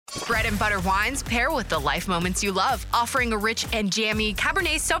Bread and Butter wines pair with the life moments you love, offering a rich and jammy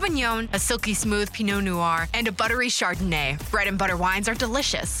Cabernet Sauvignon, a silky smooth Pinot Noir, and a buttery Chardonnay. Bread and Butter wines are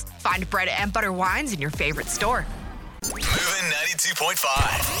delicious. Find Bread and Butter wines in your favorite store. Moving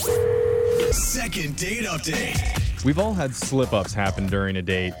 92.5. Second date update. We've all had slip-ups happen during a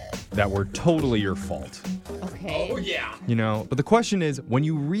date that were totally your fault. Okay. Oh, yeah. You know, but the question is, when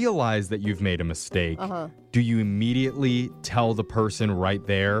you realize that you've made a mistake, do you immediately tell the person right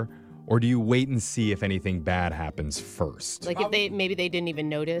there, or do you wait and see if anything bad happens first? Like if maybe they didn't even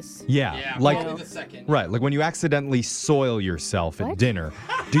notice. Yeah, like like the second. right, like when you accidentally soil yourself at dinner,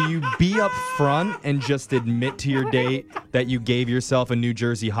 do you be up front and just admit to your date that you gave yourself a New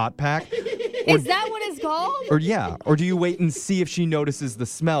Jersey hot pack? Is that what it's called? Or do you wait and see if she notices the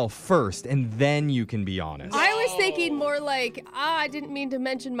smell first and then you can be honest? I was thinking more like, I didn't mean to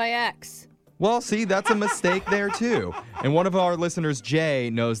mention my ex. Well, see, that's a mistake there too. And one of our listeners, Jay,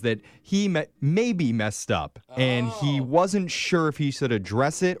 knows that he maybe messed up and he wasn't sure if he should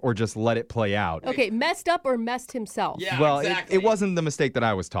address it or just let it play out. Okay, messed up or messed himself? Yeah, Well, exactly. it wasn't the mistake that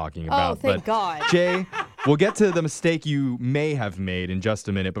I was talking about. Thank but God. Jay, we'll get to the mistake you may have made in just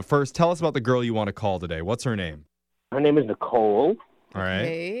a minute. But first, tell us about the girl you want to call today. What's her name? Her name is Nicole. All right.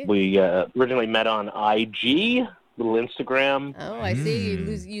 Okay. We originally met on IG, little Instagram. Oh, I see.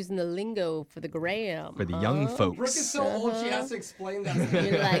 You're using the lingo for the gram. For the young folks. Brooke is so old, she has to explain that. to me.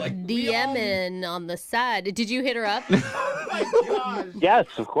 You're like we all- DMing on the side. Did you hit her up? Oh my gosh. Yes,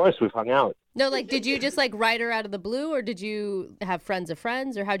 of course, we've hung out. No, like, did you just like write her out of the blue, or did you have friends of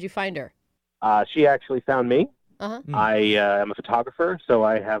friends, or how'd you find her? She actually found me. Uh-huh. I am a photographer, so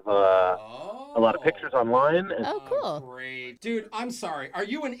I have a lot of pictures online. And Oh, cool. Great. Dude, I'm sorry. Are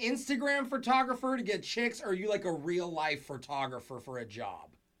you an Instagram photographer to get chicks, or are you like a real-life photographer for a job?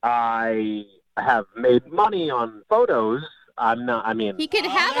 I have made money on photos. I'm not, I mean, He can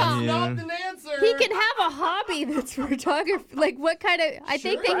have That's a not an answer. he can have a hobby that's photography. Like what kind of? I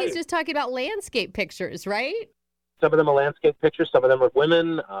think that he's Right. just talking about landscape pictures, right? some of them are landscape pictures, some of them are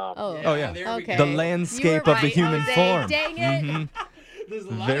women. Oh, yeah. there we Okay. go. The landscape You were of the right, human Jose. form. Dang it. Mhm. There's a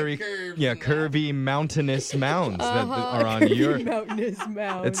lot Very of curves. yeah, in that. curvy mountainous mounds that are on Curvy your. mountainous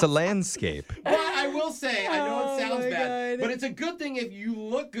mounds. It's a landscape. But I will say, I know Oh it sounds my bad, God. but it's a good thing if you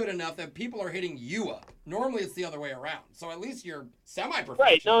look good enough that people are hitting you up. Normally it's the other way around. So at least you're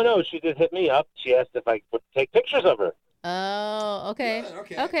semi-professional. Right, no, she did hit me up. She asked if I would take pictures of her. Oh, okay. Good,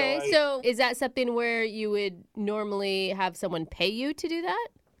 okay. Okay, So so is that something where you would normally have someone pay you to do that?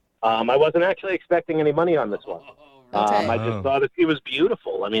 I wasn't actually expecting any money on this one. Oh, Okay. I just thought that she was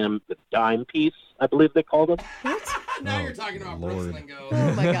beautiful. I mean, the dime piece, I believe they called it. now Oh, you're talking about Lord. Brooks lingo.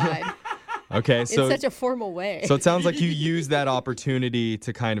 Oh my God. Okay, so In such a formal way. so it sounds like you used that opportunity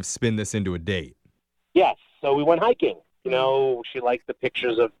to kind of spin this into a date. Yes, so we went hiking. You know, she liked the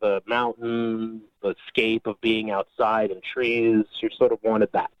pictures of the mountain, the escape of being outside and trees. She sort of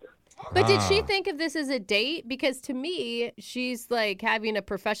wanted that. But did she Ah. think of this as a date? Because to me, she's like having a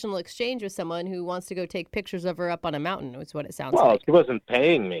professional exchange with someone who wants to go take pictures of her up on a mountain, is what it sounds Well, like. she wasn't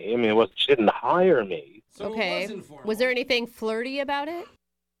paying me. I mean, she didn't hire me. So Okay. it was informal. Was there anything flirty about it?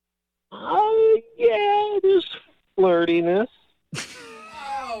 Yeah, there's flirtiness.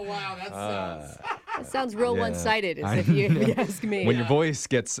 Oh, wow, that sounds... That sounds real Yeah. one-sided, I if you know. ask me. When your voice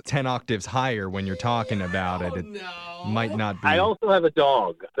gets 10 octaves higher when you're talking about it, Oh, it no. might not be. I also have a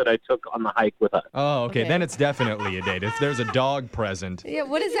dog that I took on the hike with us. Oh, okay. Okay. Then it's definitely a date. If there's a dog present. Yeah,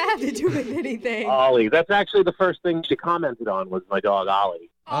 what does that have to do with anything? Ollie. That's actually the first thing she commented on was my dog, Ollie.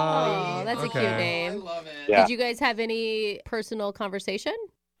 Oh, that's a cute okay. I name. love it. Yeah. Did you guys have any personal conversation?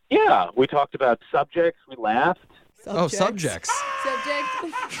 Yeah, we talked about subjects. We laughed. Oh, subjects.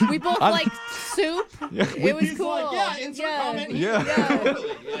 Subject. We both I'm- liked soup. Yeah. It was He's cool. like, yeah, insert comment here. Yeah. Totally.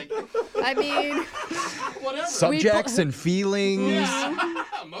 Like, I mean, whatever. Subjects and feelings. Yeah.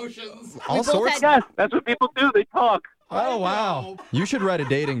 Emotions. All both sorts. had- Yes, that's what people do. They talk. Oh, wow. You should write a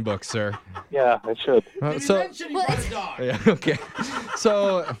dating book, sir. Yeah, I should. Did he So, mention he Well, brought a dog? yeah, okay.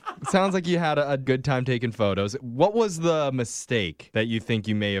 So, it sounds like you had a good time taking photos. What was the mistake that you think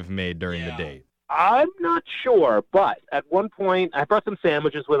you may have made during the Yeah. date? I'm not sure, but at one point, I brought some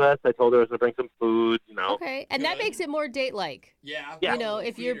sandwiches with us. I told her I was going to bring some food, you know. okay. And that Good. makes it more date-like. Yeah. Yeah. You know,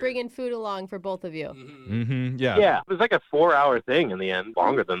 if you're bringing food along for both of you. Mm-hmm. Mm-hmm. Yeah. Yeah, it was like a 4-hour thing in the end,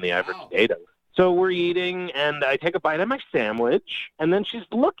 longer than the average Wow. date. So we're eating, and I take a bite of my sandwich, and then she's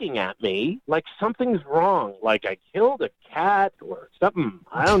looking at me like something's wrong, like I killed a cat or something.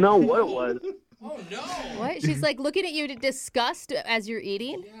 I don't know what it was. Oh, no. What? She's like looking at you to disgust as you're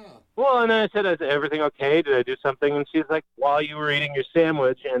eating? Yeah. Well, and then I said, is everything okay? Did I do something? And she's like, while you were eating your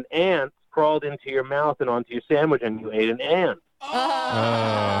sandwich, an ant crawled into your mouth and onto your sandwich, and you ate an ant.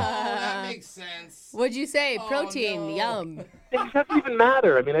 Oh. What'd you say? Oh, Protein. no. Yum. It doesn't even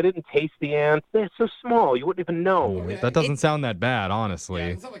matter. I mean, I didn't taste the ants. They're so small, you wouldn't even know. Okay. That doesn't sound that bad, Yeah, honestly.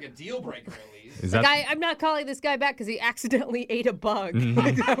 it sounds like a deal breaker at least. Is Like, that I'm not calling this guy back because he accidentally ate a bug.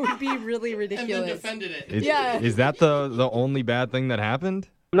 Like, that would be really And then ridiculous. defended it. is, Yeah. is that the only bad thing that happened?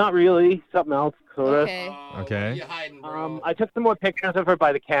 Not really. Something else, sort of. Okay. Oh, Okay. What are you hiding, bro? I took some more pictures of her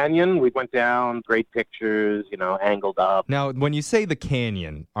by the canyon. We went down, great pictures, angled up. Now, when you say the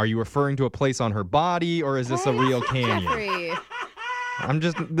canyon, are you referring to a place on her body, or is this a real canyon? Jeffrey. I'm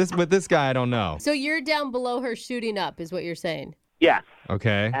just with this guy. I don't know. So you're down below her shooting up, is what you're saying. Yes.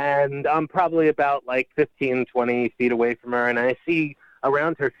 Okay. And I'm probably about 15, 20 feet away from her, and I see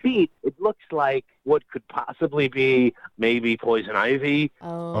around her feet, it looks like what could possibly be maybe poison ivy, Oh.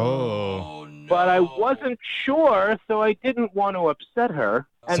 Oh. no. but I wasn't sure, so I didn't want to upset her.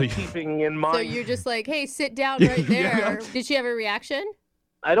 And So you- keeping in mind, So you're just like, hey, sit down right there. Did she have a reaction?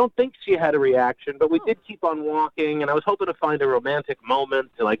 I don't think she had a reaction, but we did keep on walking, and I was hoping to find a romantic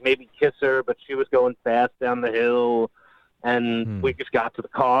moment to maybe kiss her, but she was going fast down the hill. And we just got to the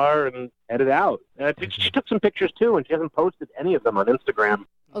car and headed out. She took some pictures, too, and she hasn't posted any of them on Instagram.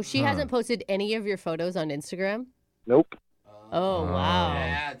 Oh, she hasn't posted any of your photos on Instagram? Nope. Oh, wow.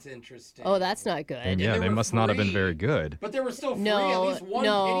 That's interesting. Oh, that's not good. And yeah, they they were must not have been free. very good. But they were still free. No, At least one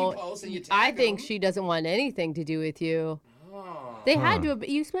no. pity post and you tag I think them. she doesn't want anything to do with you. Oh. They had to have,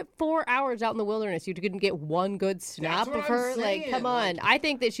 you spent 4 hours out in the wilderness. You couldn't get one good snap what of I'm her. saying, Come on. I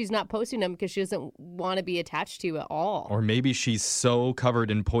think that she's not posting them because she doesn't want to be attached to you at all. Or maybe she's so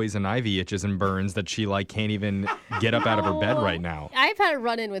covered in poison ivy itches and burns that she can't even get up out of her bed right now. I've had a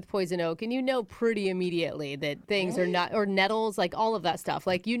run-in with poison oak, and you know pretty immediately that things are not, or nettles, all of that stuff.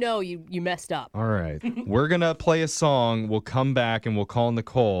 You messed up. All right. We're going to play a song. We'll come back and we'll call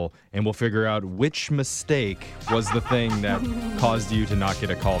Nicole and we'll figure out which mistake was the thing that caused you to not get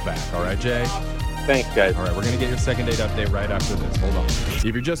a call back. All right, Jay? Thanks, guys. All right, we're going to get your second date update right after this. Hold on. If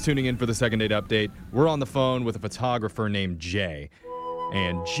you're just tuning in for the second date update, we're on the phone with a photographer named Jay.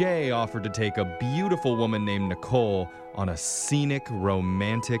 And Jay offered to take a beautiful woman named Nicole on a scenic,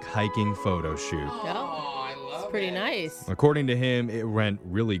 romantic hiking photo shoot. Oh, I love it's pretty it. nice. According to him, it went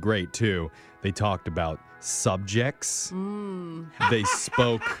really great, too. They talked about subjects. They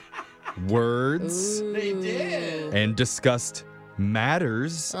spoke words They did. and discussed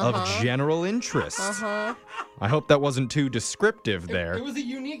matters of general interest. Uh-huh. I hope that wasn't too descriptive there. It was a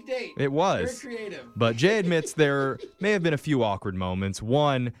unique date. It was. Very creative. But Jay admits there may have been a few awkward moments.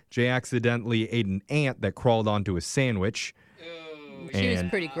 One, Jay accidentally ate an ant that crawled onto his sandwich. She was And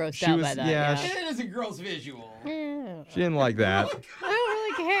pretty grossed she out was- by that. yeah, And it is a gross visual. She didn't like that. I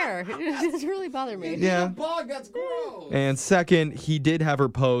don't really care. It doesn't really bother me. Yeah. A bug, that's gross. And second, he did have her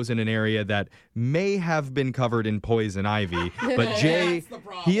pose in an area that may have been covered in poison ivy, but Jay, That's the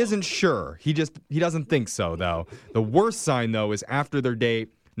problem. he isn't sure. He doesn't think so, though. The worst sign, though, is after their date,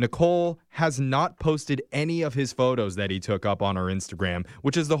 Nicole has not posted any of his photos that he took up on her Instagram,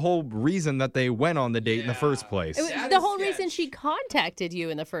 which is the whole reason that they went on the date in the first place. It was That the is whole reason sketch. she contacted you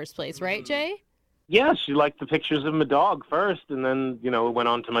in the first place, right, Jay? Yeah, she liked the pictures of my dog first, and then, it went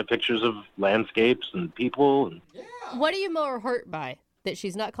on to my pictures of landscapes and people. And What are you more hurt by? That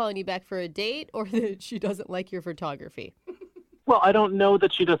she's not calling you back for a date, or that she doesn't like your photography? well, I don't know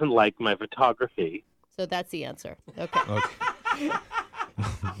that she doesn't like my photography. So that's the answer. Okay. Okay.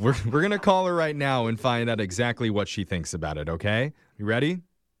 We're going to call her right now and find out exactly what she thinks about it, okay? You ready?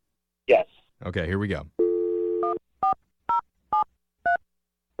 Yes. Okay, here we go.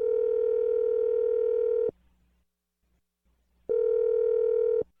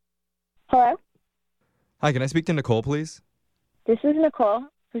 Hello, Hi, can I speak to Nicole, please? this is Nicole.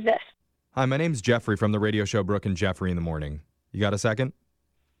 Who's this? Hi, my name's Jeffrey from the radio show Brooke and Jeffrey in the Morning. You got a second?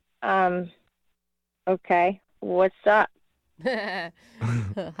 Okay. What's up? Hi,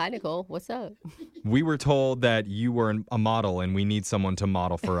 Nicole. What's up? We were told that you were a model and we need someone to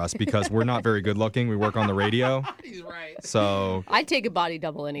model for us because we're not very good looking. We work on the radio. He's right. So, I'd take a body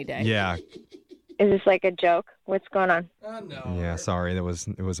double any day. yeah. Is this like a joke? What's going on? Oh, no. Yeah, sorry. It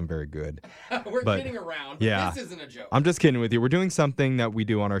wasn't very good. We're But- kidding around. But yeah. This isn't a joke. I'm just kidding with you. We're doing something that we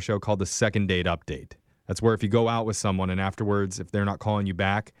do on our show called the second date update. That's where if you go out with someone and afterwards, if they're not calling you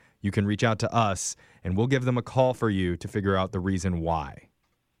back, you can reach out to us and we'll give them a call for you to figure out the reason why.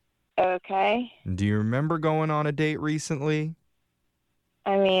 Okay. Do you remember going on a date recently?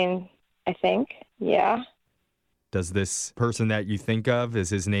 I mean, I think. Yeah. Does this person that you think of,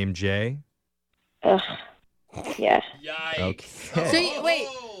 is his name Jay? Ugh. Yeah. Yikes. Okay. So wait.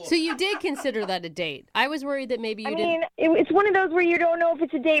 So you did consider that a date? I was worried that maybe you I didn't. mean, it's one of those where you don't know if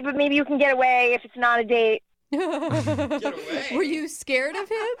it's a date, but maybe you can get away if it's not a date. Get away. Were you scared of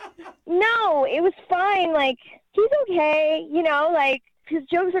him? No, it was fine. Like, he's okay, you know, like, his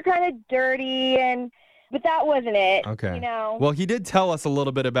jokes are kind of dirty, but that wasn't it. Okay. You know? Well, he did tell us a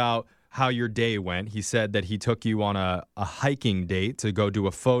little bit about how your day went. He said that he took you on a hiking date to go do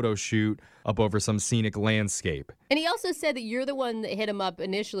a photo shoot up over some scenic landscape. And he also said that you're the one that hit him up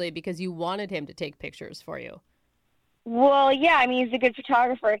initially because you wanted him to take pictures for you. Well, yeah, I mean, he's a good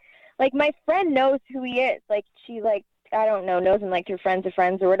photographer. Like, my friend knows who he is. Like, she, like, I don't know, knows him, like, through friends of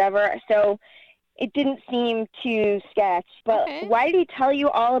friends or whatever. So it didn't seem too sketch. But why did he tell you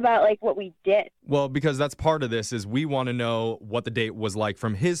all about, like, what we did? Well, because that's part of this is we want to know what the date was like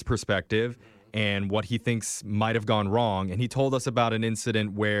from his perspective and what he thinks might have gone wrong. And he told us about an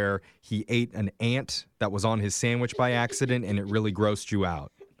incident where he ate an ant that was on his sandwich by accident and it really grossed you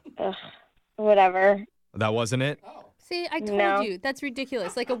out. Ugh, whatever. That wasn't it? See, I told you. That's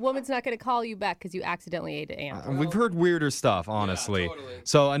ridiculous. Like, a woman's not going to call you back because you accidentally ate an ant. We've heard weirder stuff, honestly. Yeah, totally.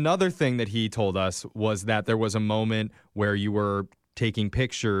 So another thing that he told us was that there was a moment where you were taking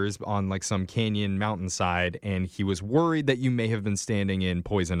pictures on like some canyon mountainside and he was worried that you may have been standing in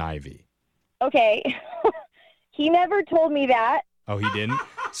poison ivy. Okay. He never told me that. Oh, he didn't?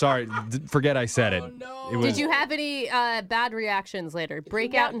 Sorry, forget I said it. no. It was, Did you have any bad reactions later?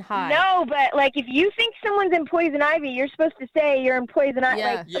 Break out and hide? No, but, like, if you think someone's in poison ivy, you're supposed to say you're in poison ivy.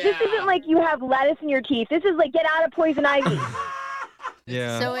 Yeah. Like, this isn't like you have lettuce in your teeth. This is like, get out of poison ivy.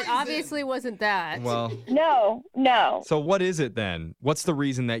 Yeah. So it obviously wasn't that. Well, No. so what is it then? What's the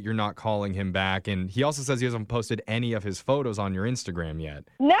reason that you're not calling him back? And he also says he hasn't posted any of his photos on your Instagram yet.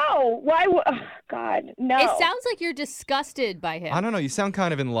 No. Why oh, God, no. It sounds like you're disgusted by him. I don't know. You sound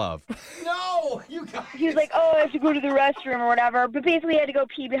kind of in love. No, you guys. He was like, oh, I have to go to the restroom or whatever. But basically, he had to go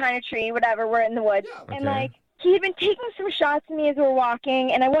pee behind a tree, whatever. We're in the woods. Okay. And, like, he had been taking some shots of me as we were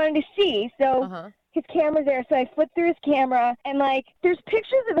walking, and I wanted to see. So his camera's there, so I flipped through his camera, and, like, there's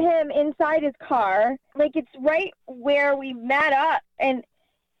pictures of him inside his car. Like, it's right where we met up, and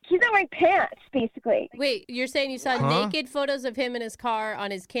he's not wearing pants, basically. Wait, you're saying you saw Huh? naked photos of him in his car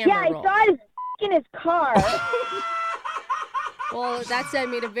on his camera Yeah, roll? I saw his in his car. Well, that's, I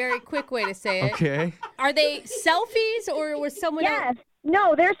mean, a very quick way to say it. Okay. Are they selfies or was someone Yes. else?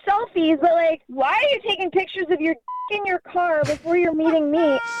 No, they're selfies, but, like, why are you taking pictures of your in your car before you're meeting me?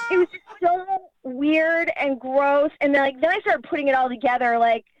 It was just so weird and gross. And then I started putting it all together,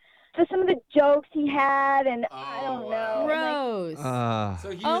 like, so some of the jokes he had, and I don't know. Gross. So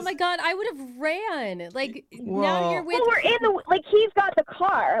he Oh was, my God, I would have ran. Like, Well- now you're with. Well, we're in the, like, he's got the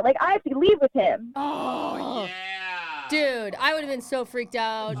car. Like, I have to leave with him. Oh, yeah. dude, I would have been so freaked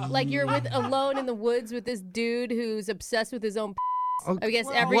out. Like, you're alone in the woods with this dude who's obsessed with his own. I guess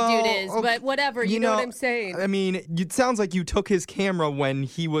every Well, dude is, okay, but whatever. You know what I'm saying? I mean, it sounds like you took his camera when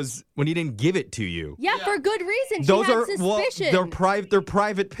he didn't give it to you. Yeah, for good reason. Those she had are suspicion. they're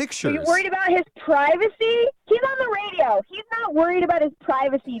private pictures. Are you worried about his privacy? He's on the radio. He's not worried about his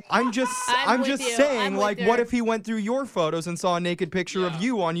privacy. I'm just I'm with you. saying, I'm like, with what her. if he went through your photos and saw a naked picture of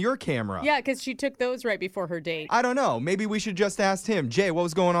you on your camera? Yeah, because she took those right before her date. I don't know. Maybe we should just ask him. Jay, what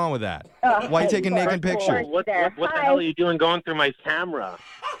was going on with that? Why are you taking naked pictures? What the hell are you doing going through my camera?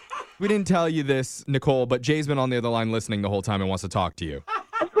 We didn't tell you this, Nicole, but Jay's been on the other line listening the whole time and wants to talk to you.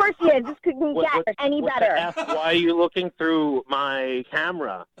 Of course he is. This couldn't get any What better. the F? Why are you looking through my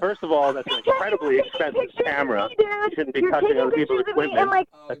camera? First of all, that's an incredibly expensive camera. You shouldn't be touching other people's equipment. And, like,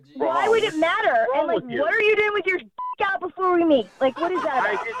 That's why wrong. would it matter? What's And, like, wrong with you? what are you doing with your out before we meet? Like, what is that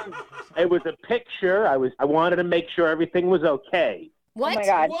I about? didn't. It was a picture. I wanted to make sure everything was okay. What? Oh, my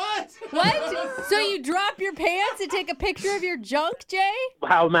God. What? What? So you drop your pants and take a picture of your junk, Jay?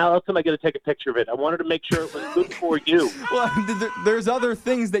 How else am I going to take a picture of it? I wanted to make sure it was good for you. Well, there's other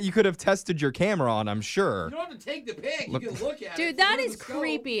things that you could have tested your camera on, I'm sure. You don't have to take the pic. You can look at it. Dude, that Through is the scope.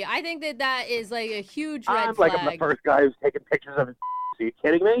 creepy. I think that is like a huge red I'm flag. like I'm the first guy who's taking pictures of his. Are you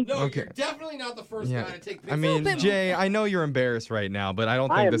kidding me? No, Okay. you're definitely not the first Yeah. guy to take pictures. I mean, but- Jay, I know you're embarrassed right now, but I don't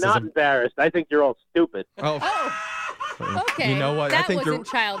I think am this not is embarrassed. I think you're all stupid. Okay. You know what? That I think wasn't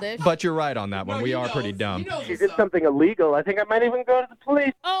childish. But you're right on that one. No, we he are knows. pretty dumb. He knows She what's did up. something illegal. I think I might even go to the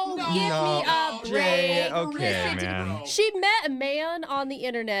police. Oh, No. give me a break. Jay, okay, Listen, man. she met a man on the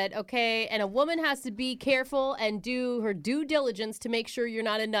internet, okay? And a woman has to be careful and do her due diligence to make sure you're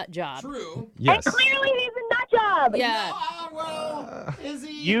not a nut job. True. Yes. And clearly he's a nut job. Yeah. Well, is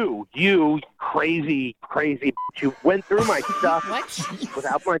he? You crazy bitch. You went through my stuff What?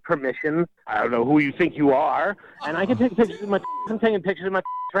 without my permission. I don't know who you think you are. And I can take pictures of my. I'm taking pictures of my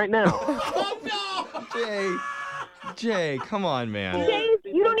right now. Oh, no. Jay, come on, man. James,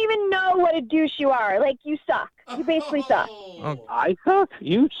 you don't even know what a douche you are. Like, you suck. You basically suck. Oh. I suck.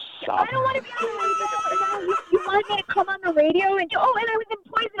 You Stop. I don't want to be on the radio. And now you want me to come on the radio and and I was in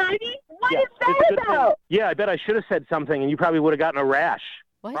Poison Ivy? What is that about? Yeah, I bet I should have said something, and you probably would have gotten a rash.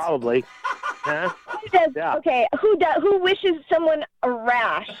 What? Probably. Huh? Who does? Yeah. Okay, who wishes someone a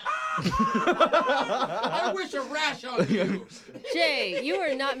rash? I wish a rash on you. Jay, you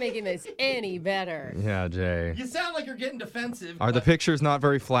are not making this any better. Yeah, Jay. You sound like you're getting defensive. Are the pictures not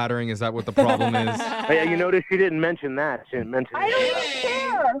very flattering? Is that what the problem is? Oh, yeah, you notice she didn't mention that. She didn't mention I don't even Hey.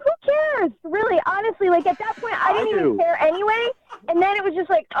 care. Who cares? Really, honestly, like at that point, I didn't do. even care anyway. And then it was just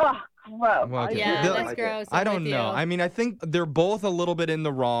like, gross. Well, okay. Yeah, The- that's gross. I I'm don't with know. you. I mean, I think they're both a little bit in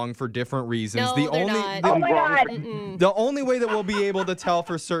the wrong for different reasons. No, the they're only not. the- Oh my God. Mm-mm. The only way that we'll be able to tell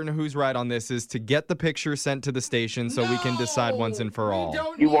for certain who's right on this is to get the picture sent to the station so we can decide once and for We all.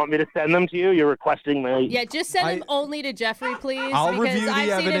 don't You need- want me to send them to you? You're requesting my... Yeah, just send them only to Jeffrey, please, I'll because review the I've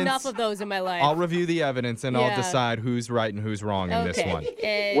seen evidence. enough of those in my life. I'll review the evidence and I'll Yeah. decide who's right and who's wrong in this one.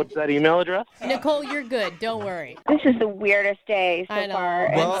 What's that email address? Nicole, you're good. Don't worry. This is the weirdest day so I know.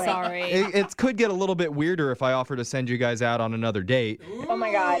 far. Well, I'm sorry. It could get a little bit weirder if I offer to send you guys out on another date. Oh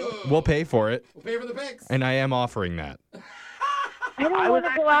my God. We'll pay for it, We'll pay for the pics. and I am offering that. I don't I was want to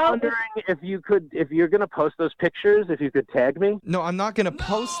actually go out. wondering if you're going to post those pictures, if you could tag me. No, I'm not going to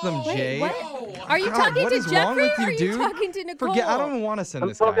post them, Jay. What? Oh, Are you God, talking what to is Jeffrey wrong with or you, are you dude? talking to Nicole? Forget. I don't even want to send I'm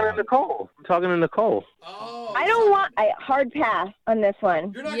this guy talking to out. Nicole. I'm talking to Nicole. Oh, I don't want hard pass on this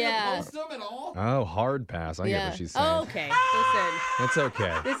one. You're not Yeah. gonna post them at all? Oh, hard pass. I get what she's saying. Oh, okay. Listen. It's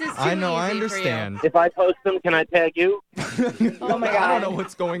okay. This is I too know. I easy for you. understand. If I post them, can I tag you? Oh my I God. don't know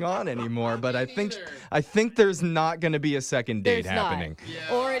what's going on anymore, but I think there's not going to be a second date There's happening.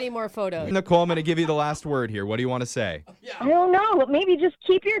 not. Or any more photos. Nicole, I'm going to give you the last word here. What do you want to say? I don't know. Maybe just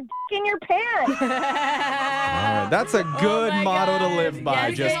keep your in your pants. All right, that's a good my motto to God. live by.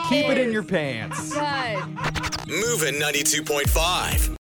 Yes, Just it keep it in is. your pants. God. Moving 92.5.